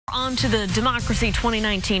On to the Democracy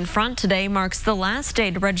 2019 front. Today marks the last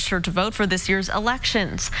day to register to vote for this year's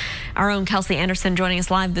elections. Our own Kelsey Anderson joining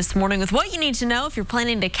us live this morning with what you need to know if you're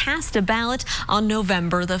planning to cast a ballot on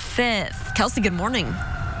November the 5th. Kelsey, good morning.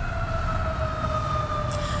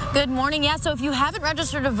 Good morning. Yeah, so if you haven't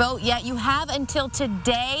registered to vote yet, you have until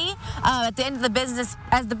today at the end of the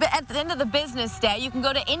business day. You can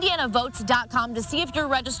go to indianavotes.com to see if you're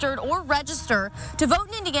registered or register. To vote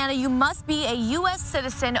in Indiana, you must be a U.S.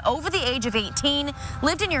 citizen over the age of 18,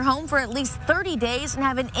 lived in your home for at least 30 days, and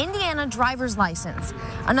have an Indiana driver's license.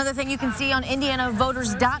 Another thing you can see on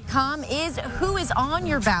indianavoters.com is who is on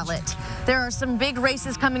your ballot. There are some big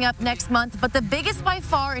races coming up next month, but the biggest by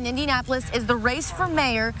far in Indianapolis is the race for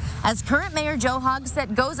mayor, as current Mayor Joe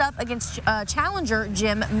Hogsett goes up against challenger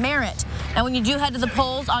Jim Merritt. Now, when you do head to the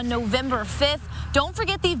polls on November 5th, don't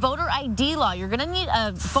forget the voter ID law. You're going to need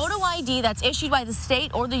a photo ID that's issued by the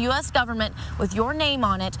state or the U.S. government with your name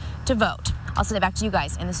on it to vote. I'll send it back to you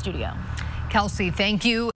guys in the studio. Kelsey, thank you.